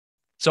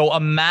So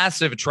a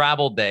massive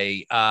travel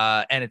day,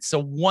 and it's a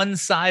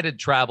one-sided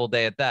travel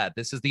day at that.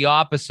 This is the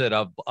opposite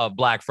of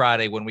Black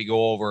Friday when we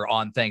go over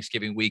on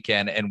Thanksgiving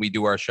weekend and we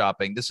do our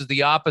shopping. This is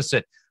the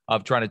opposite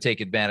of trying to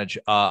take advantage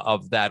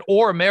of that,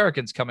 or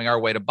Americans coming our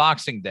way to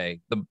Boxing Day,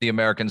 the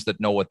Americans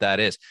that know what that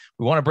is.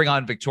 We want to bring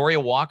on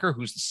Victoria Walker,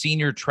 who's the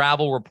senior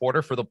travel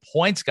reporter for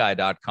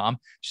thepointsguy.com.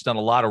 She's done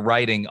a lot of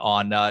writing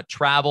on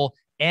travel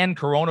and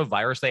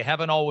coronavirus. They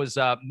haven't always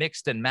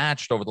mixed and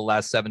matched over the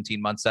last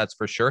 17 months, that's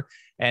for sure.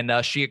 And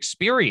she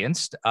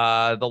experienced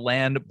the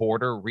land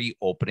border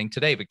reopening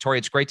today. Victoria,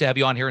 it's great to have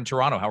you on here in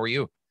Toronto. How are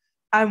you?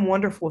 I'm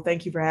wonderful.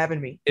 Thank you for having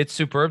me. It's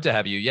superb to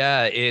have you.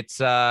 Yeah, it's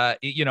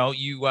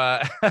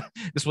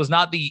this was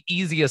not the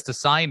easiest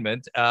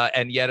assignment,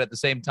 and yet at the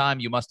same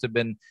time, you must have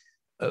been.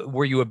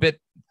 Were you a bit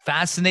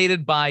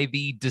fascinated by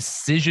the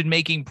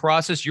decision-making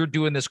process? You're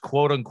doing this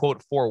quote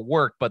unquote for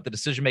work, but the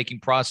decision-making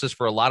process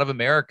for a lot of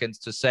Americans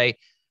to say,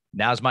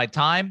 "Now's my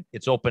time.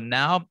 It's open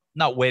now.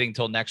 Not waiting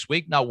till next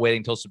week. Not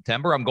waiting till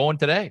September. I'm going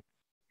today."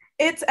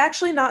 It's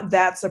actually not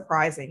that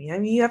surprising. I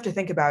mean, you have to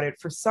think about it.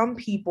 For some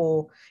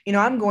people,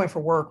 I'm going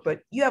for work,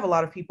 but you have a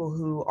lot of people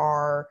who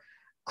are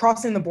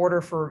crossing the border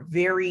for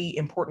very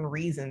important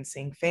reasons,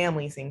 seeing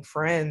family, seeing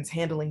friends,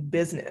 handling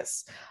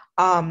business.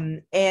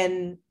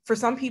 And for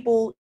some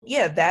people,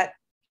 yeah, that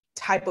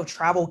type of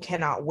travel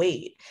cannot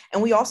wait.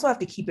 And we also have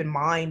to keep in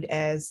mind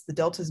as the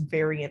Delta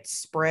variant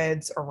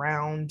spreads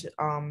around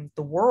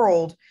the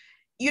world,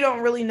 you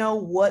don't really know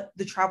what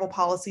the travel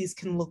policies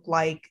can look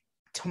like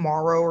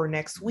tomorrow or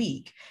next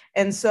week.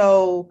 And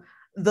so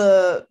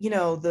the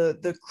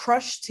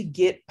crush to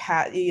get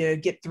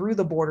through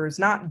the border is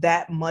not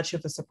that much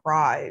of a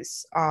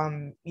surprise,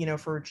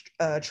 for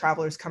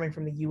travelers coming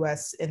from the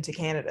US into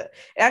Canada.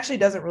 It actually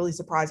doesn't really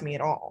surprise me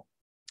at all.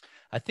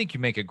 I think you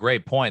make a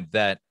great point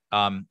that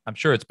I'm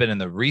sure it's been in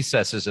the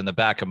recesses in the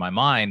back of my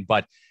mind,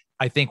 but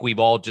I think we've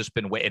all just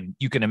been waiting.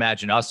 You can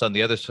imagine us on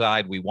the other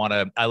side.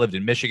 I lived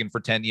in Michigan for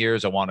 10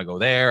 years. I want to go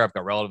there. I've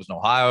got relatives in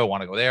Ohio. I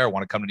want to go there. I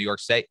want to come to New York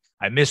State.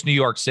 I miss New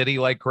York City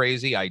like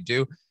crazy. I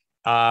do.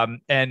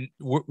 And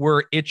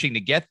we're itching to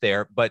get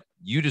there. But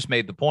you just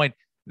made the point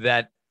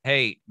that,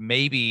 hey,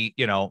 maybe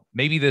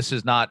this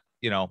is not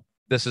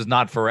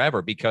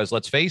forever, because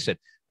let's face it,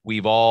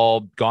 we've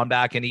all gone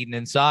back and eaten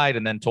inside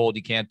and then told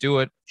you can't do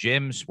it.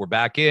 Gyms, we're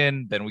back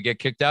in. Then we get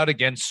kicked out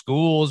again.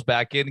 Schools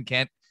back in and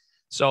can't.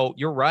 So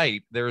you're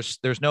right. There's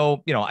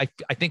no, I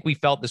think we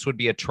felt this would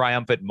be a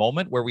triumphant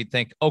moment where we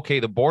think, okay,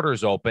 the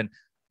border's open,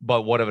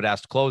 but what if it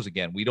has to close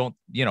again? We don't,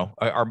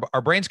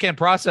 our brains can't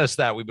process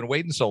that. We've been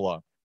waiting so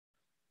long.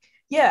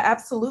 Yeah,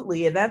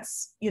 absolutely. And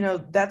that's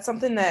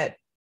something that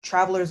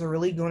travelers are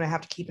really going to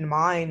have to keep in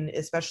mind,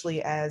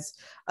 especially as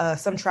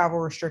some travel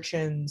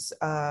restrictions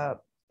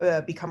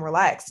become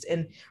relaxed.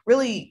 And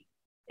really,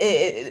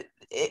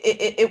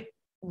 it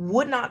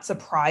would not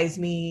surprise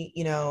me.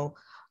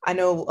 I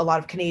know a lot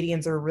of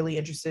Canadians are really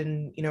interested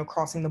in,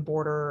 crossing the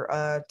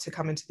border to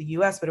come into the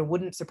US, but it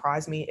wouldn't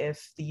surprise me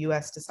if the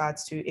US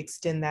decides to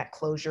extend that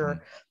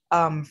closure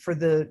for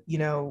the,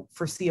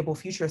 foreseeable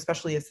future,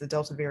 especially as the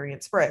Delta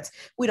variant spreads.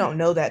 We don't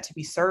know that to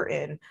be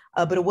certain,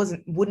 but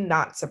would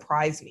not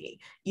surprise me.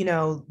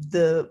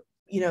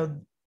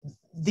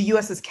 The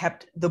U.S. has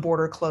kept the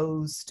border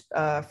closed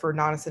for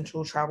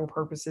non-essential travel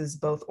purposes,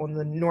 both on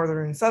the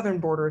northern and southern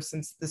border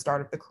since the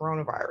start of the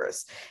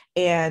coronavirus.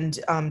 And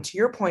to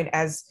your point,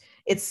 as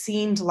it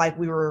seemed like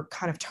we were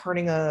kind of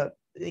turning a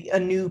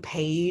new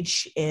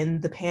page in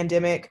the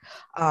pandemic,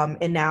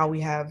 and now we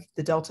have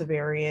the Delta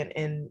variant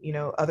and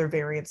other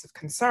variants of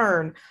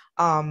concern,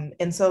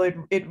 and so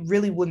it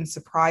really wouldn't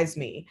surprise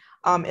me,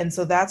 and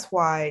so that's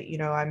why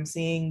I'm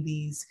seeing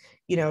these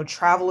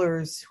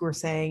travelers who are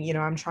saying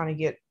I'm trying to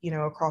get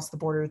across the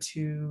border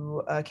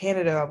to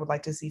Canada. I would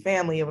like to see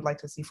family. I would like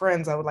to see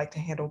friends. I would like to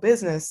handle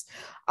business,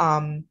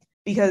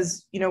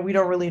 because we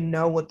don't really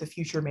know what the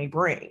future may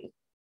bring.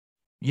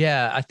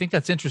 Yeah, I think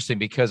that's interesting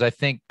because I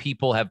think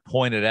people have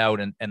pointed out,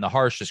 and the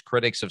harshest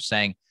critics of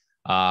saying,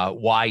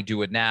 why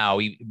do it now?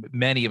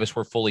 Many of us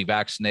were fully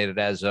vaccinated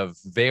as of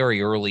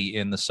very early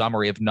in the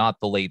summer, if not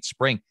the late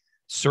spring.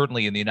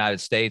 Certainly in the United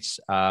States,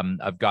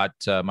 I've got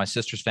my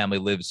sister's family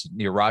lives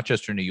near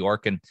Rochester, New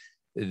York, and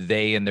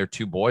they and their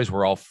two boys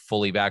were all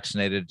fully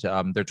vaccinated.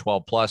 They're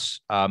 12 plus.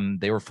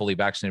 They were fully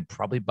vaccinated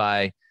probably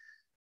by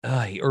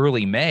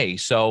early May.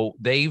 So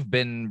they've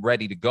been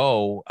ready to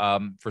go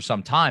for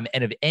some time.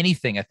 And if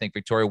anything, I think,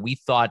 Victoria, we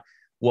thought,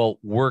 well,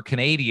 we're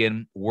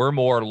Canadian, we're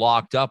more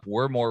locked up,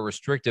 we're more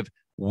restrictive,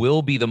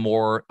 we'll be the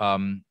more,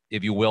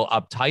 if you will,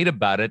 uptight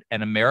about it.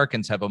 And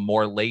Americans have a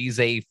more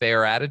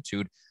laissez-faire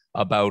attitude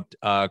about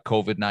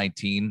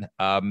COVID-19.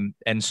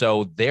 And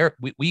so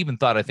we even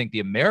thought, I think the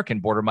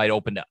American border might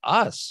open to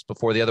us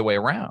before the other way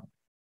around.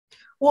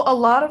 Well, a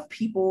lot of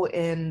people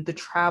in the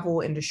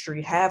travel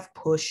industry have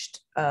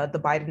pushed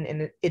the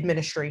Biden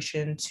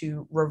administration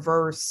to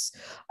reverse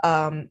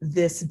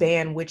this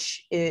ban,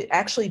 which it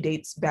actually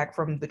dates back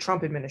from the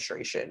Trump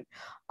administration.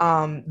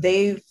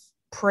 They've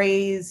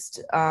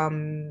praised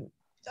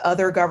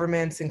other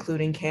governments,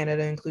 including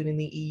Canada, including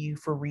the EU,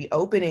 for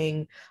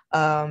reopening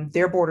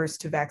their borders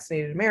to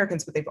vaccinated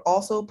Americans, but they've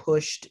also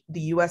pushed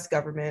the US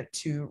government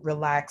to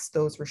relax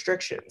those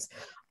restrictions.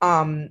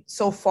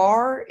 So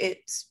far,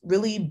 it's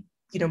really,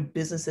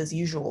 business as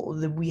usual.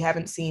 We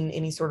haven't seen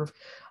any sort of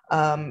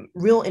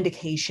real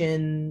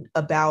indication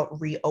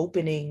about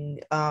reopening,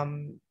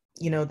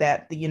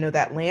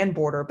 that land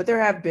border, but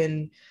there have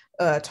been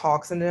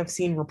talks, and I've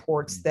seen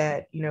reports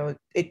that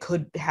it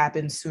could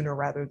happen sooner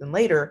rather than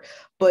later.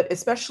 But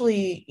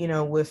especially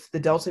with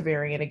the Delta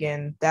variant,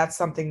 again, that's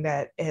something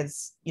that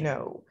has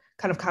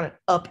kind of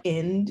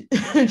upend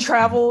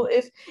travel,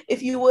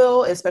 if you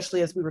will,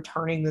 especially as we were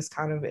turning this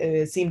kind of,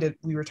 it seemed that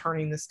we were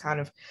turning this kind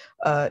of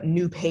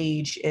new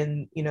page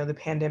in the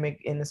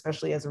pandemic, and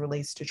especially as it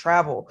relates to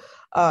travel.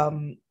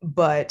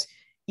 But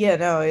yeah,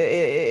 no,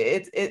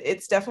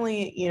 it's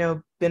definitely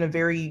been a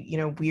very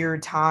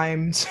weird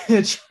time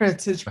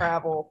to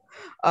travel.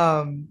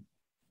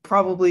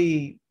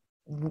 Probably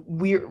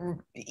weird,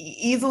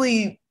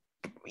 easily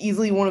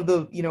one of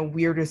the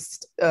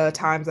weirdest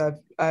times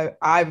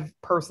I've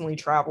personally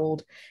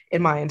traveled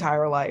in my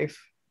entire life.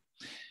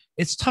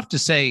 It's tough to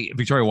say.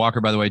 Victoria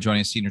Walker, by the way,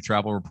 joining us, senior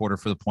travel reporter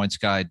for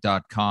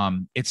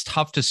thepointsguy.com. It's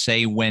tough to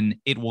say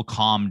when it will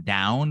calm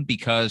down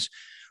because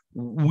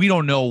we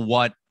don't know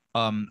what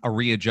a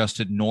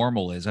readjusted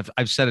normal is.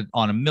 I've said it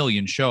on a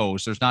million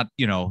shows. There's not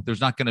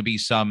going to be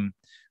some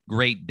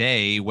great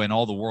day when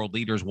all the world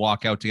leaders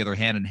walk out together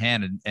hand in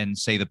hand and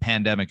say the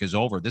pandemic is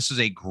over. This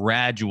is a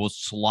gradual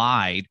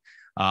slide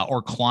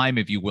or climb,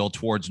 if you will,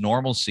 towards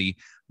normalcy.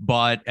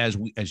 But as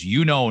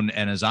you know, and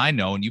as I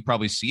know, and you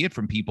probably see it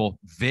from people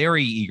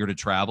very eager to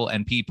travel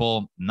and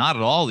people not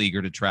at all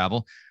eager to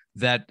travel,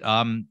 that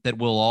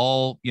we'll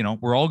all,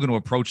 we're all going to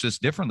approach this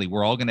differently.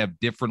 We're all going to have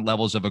different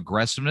levels of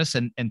aggressiveness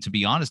and to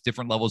be honest,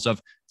 different levels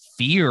of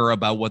fear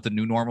about what the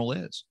new normal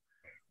is.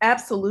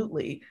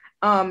 Absolutely.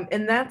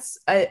 And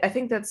I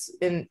think that's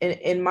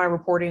in my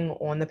reporting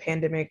on the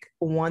pandemic.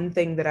 One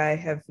thing that I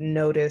have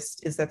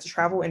noticed is that the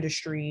travel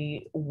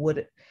industry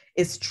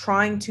is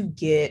trying to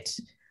get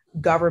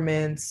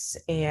governments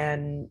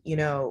and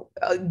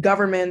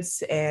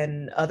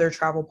other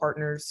travel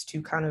partners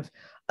to kind of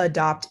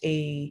adopt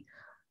a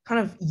kind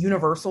of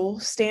universal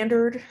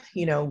standard,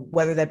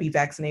 whether that be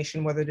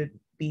vaccination, whether it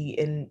be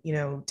in,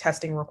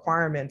 testing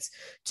requirements,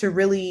 to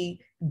really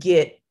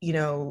get,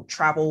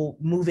 travel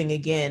moving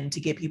again, to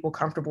get people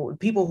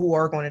who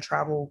are going to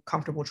travel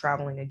comfortable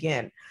traveling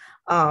again.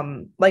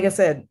 Like I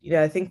said,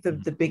 I think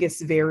the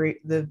biggest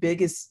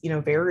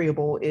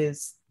variable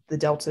is the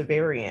Delta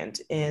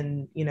variant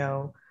and,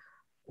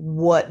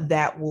 what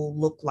that will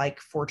look like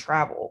for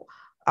travel.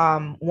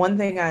 One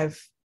thing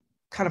I've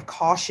kind of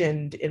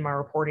cautioned in my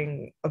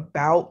reporting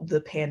about the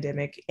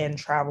pandemic and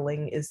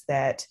traveling is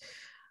that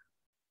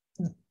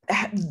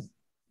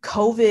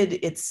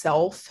COVID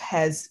itself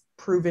has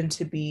proven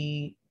to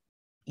be,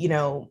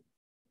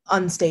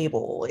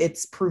 unstable.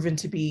 It's proven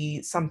to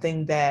be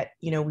something that,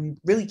 we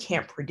really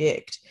can't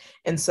predict.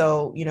 And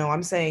so,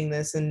 I'm saying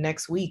this, and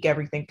next week,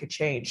 everything could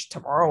change.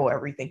 Tomorrow,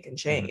 everything can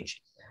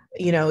change.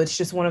 It's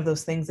just one of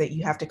those things that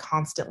you have to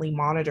constantly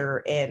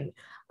monitor and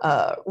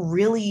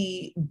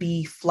really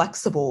be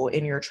flexible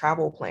in your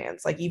travel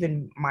plans. Like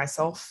even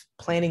myself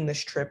planning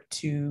this trip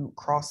to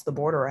cross the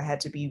border, I had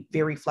to be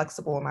very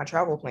flexible in my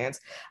travel plans.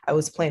 I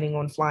was planning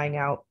on flying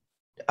out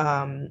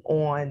on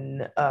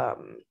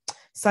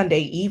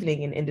Sunday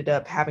evening and ended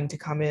up having to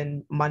come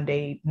in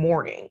Monday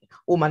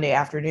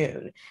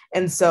afternoon.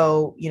 And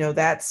so,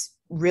 that's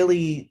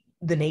really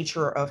the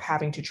nature of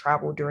having to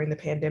travel during the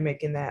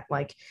pandemic, in that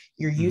like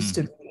you're used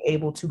to being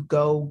able to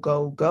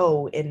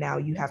go, and now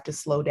you have to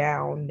slow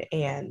down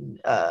and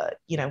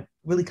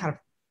really kind of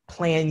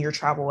plan your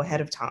travel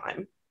ahead of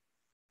time.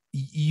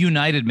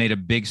 United made a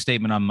big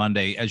statement on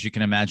Monday. As you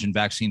can imagine,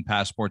 vaccine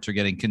passports are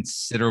getting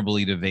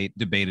considerably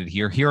debated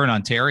here in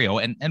Ontario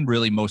and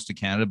really most of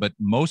Canada, but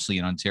mostly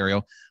in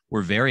Ontario.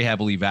 We're very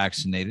heavily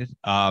vaccinated.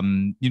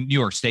 New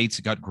York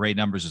State's got great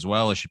numbers as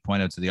well, I should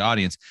point out to the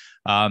audience.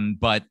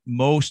 But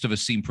most of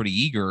us seem pretty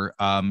eager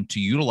to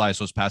utilize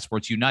those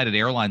passports. United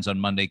Airlines on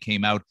Monday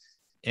came out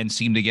and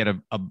seemed to get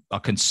a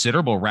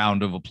considerable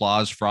round of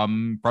applause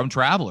from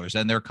travelers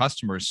and their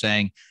customers,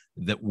 saying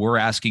that we're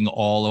asking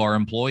all of our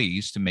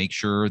employees to make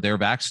sure they're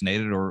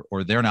vaccinated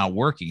or they're not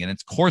working. And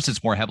of course,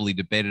 it's more heavily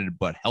debated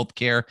about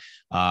healthcare,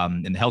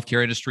 in the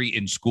healthcare industry,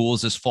 in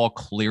schools this fall,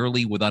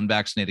 clearly with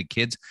unvaccinated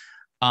kids.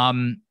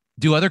 Do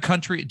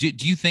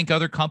you think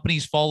other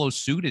companies follow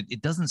suit?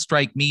 It doesn't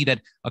strike me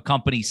that a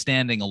company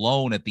standing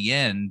alone at the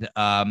end,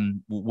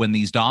 when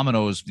these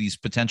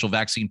potential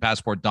vaccine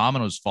passport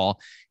dominoes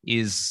fall,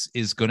 is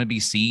going to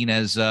be seen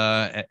as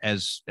a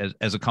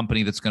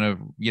company that's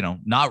going to,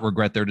 not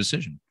regret their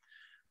decision.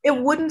 It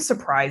wouldn't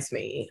surprise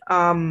me.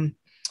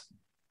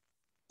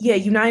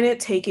 United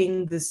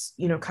taking this,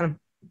 kind of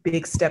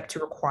big step to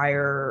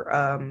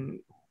require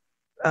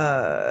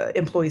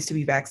employees to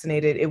be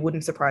vaccinated. It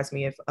wouldn't surprise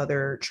me if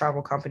other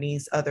travel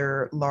companies,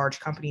 other large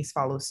companies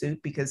follow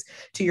suit, because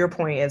to your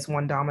point, as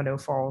one domino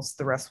falls,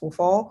 the rest will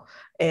fall.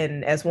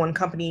 And as one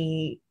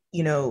company,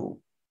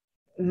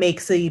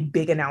 makes a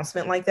big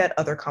announcement like that,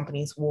 other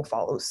companies will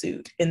follow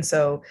suit. And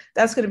so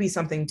that's going to be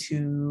something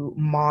to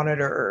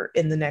monitor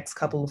in the next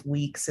couple of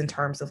weeks in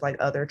terms of like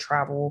other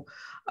travel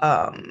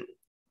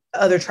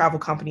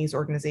companies,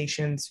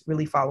 organizations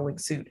really following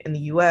suit in the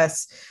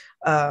US.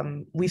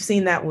 We've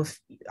seen that with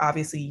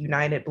obviously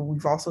United, but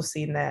we've also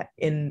seen that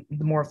in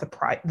more of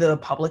the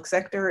public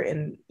sector,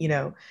 in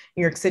New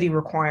York City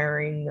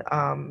requiring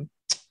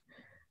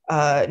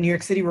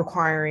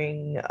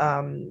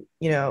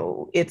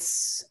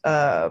its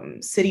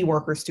city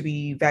workers to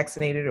be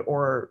vaccinated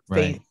or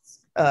face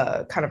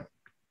Right. kind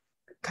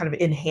of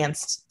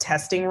enhanced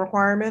testing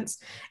requirements.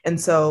 And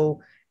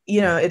so,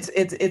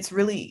 it's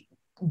really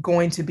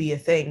going to be a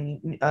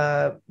thing.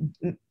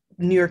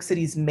 New York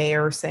City's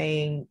mayor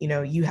saying,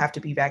 you have to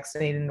be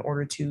vaccinated in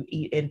order to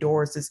eat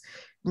indoors is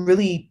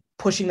really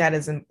pushing that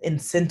as an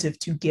incentive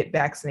to get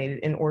vaccinated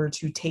in order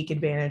to take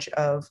advantage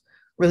of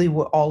really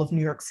what all of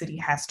New York City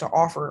has to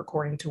offer,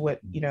 according to what,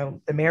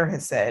 the mayor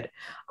has said.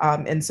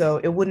 And so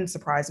it wouldn't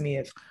surprise me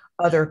if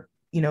other,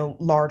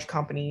 large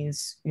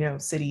companies,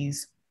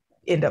 cities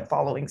end up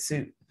following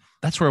suit.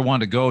 That's where I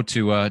wanted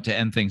to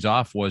end things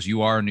off. Was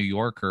you are a New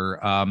Yorker.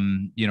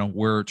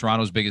 We're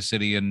Toronto's biggest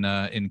city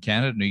in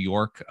Canada, New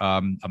York,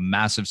 a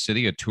massive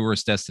city, a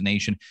tourist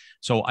destination.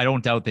 So I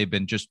don't doubt they've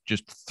been just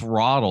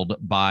throttled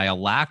by a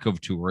lack of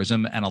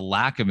tourism and a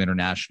lack of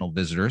international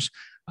visitors.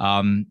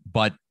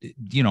 But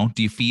do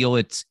you feel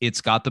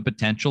it's got the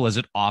potential, as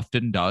it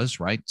often does,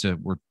 right?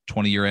 We're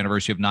 20-year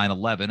anniversary of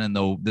 9/11, and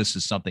though this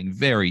is something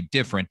very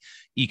different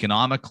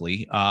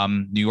economically,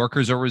 New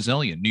Yorkers are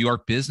resilient. New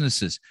York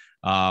businesses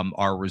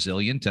are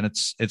resilient, and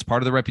it's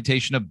part of the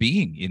reputation of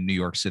being in New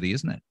York City,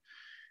 isn't it?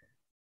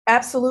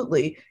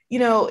 Absolutely.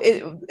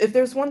 If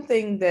there's one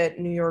thing that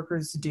New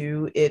Yorkers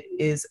do, it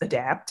is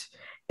adapt.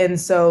 And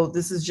so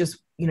this is just,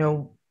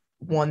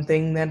 one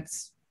thing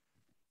that's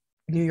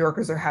New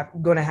Yorkers are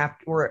going to have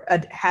or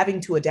having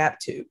to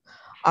adapt to.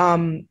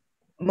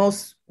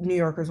 Most New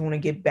Yorkers want to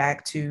get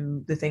back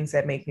to the things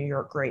that make New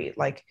York great,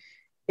 like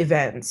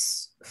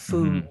events,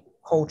 food, Mm-hmm.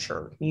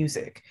 culture,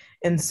 music.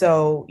 And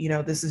so,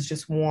 this is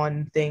just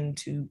one thing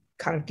to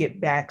kind of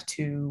get back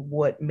to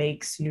what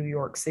makes New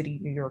York City,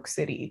 New York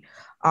City.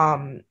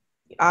 Um,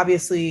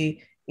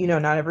 Obviously,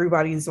 not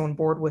everybody's on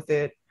board with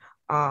it.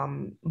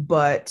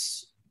 But,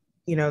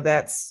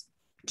 that's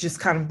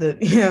just kind of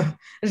it's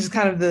just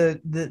kind of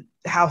the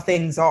how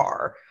things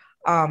are.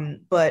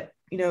 But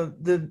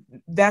the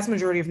vast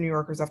majority of New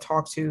Yorkers I've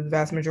talked to, the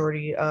vast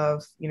majority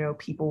of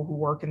people who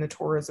work in the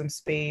tourism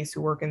space,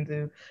 who work in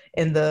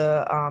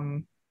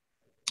the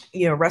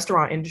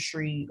restaurant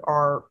industry,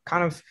 are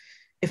kind of,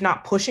 if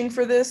not pushing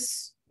for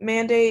this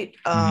mandate,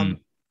 Mm-hmm.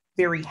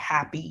 very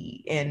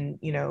happy and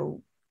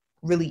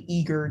really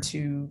eager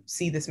to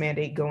see this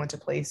mandate go into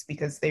place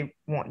because they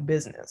want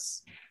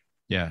business.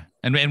 Yeah.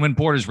 And when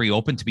borders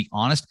reopen, to be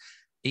honest,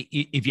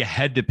 if you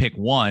had to pick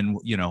one,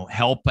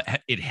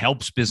 it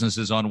helps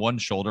businesses on one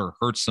shoulder,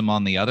 hurts them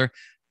on the other.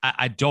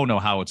 I don't know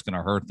how it's going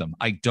to hurt them.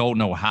 I don't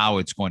know how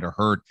it's going to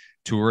hurt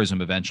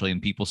tourism eventually,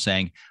 and people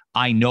saying,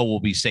 I know we'll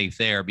be safe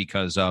there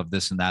because of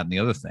this and that and the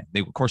other thing.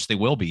 Of course, they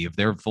will be. If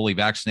they're fully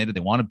vaccinated,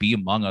 they want to be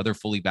among other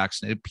fully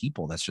vaccinated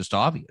people. That's just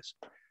obvious.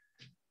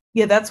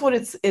 Yeah, that's what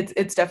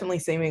it's definitely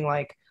seeming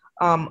like.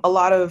 A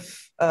lot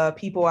of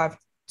people I've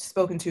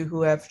spoken to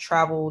who have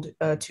traveled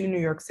to New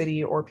York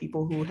City, or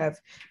people who have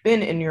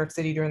been in New York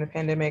City during the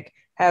pandemic,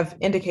 have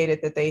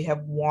indicated that they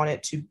have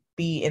wanted to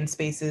be in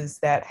spaces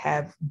that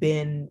have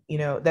been,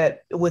 that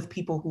with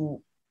people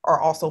who are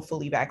also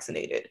fully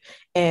vaccinated.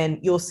 And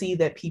you'll see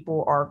that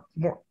people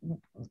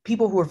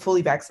who are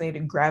fully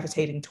vaccinated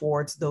gravitating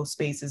towards those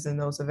spaces and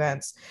those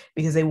events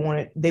because they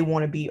want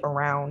to be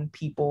around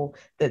people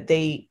that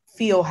they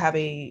feel have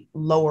a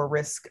lower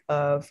risk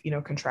of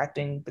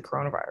contracting the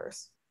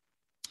coronavirus.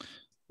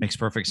 Makes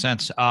perfect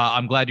sense.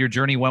 I'm glad your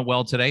journey went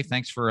well today.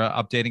 Thanks for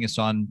updating us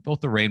on both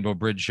the Rainbow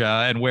Bridge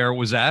and where it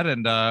was at,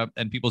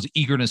 and people's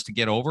eagerness to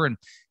get over and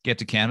get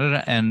to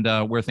Canada, and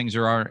where things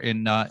are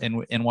in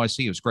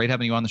NYC. It was great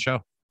having you on the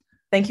show.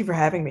 Thank you for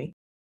having me.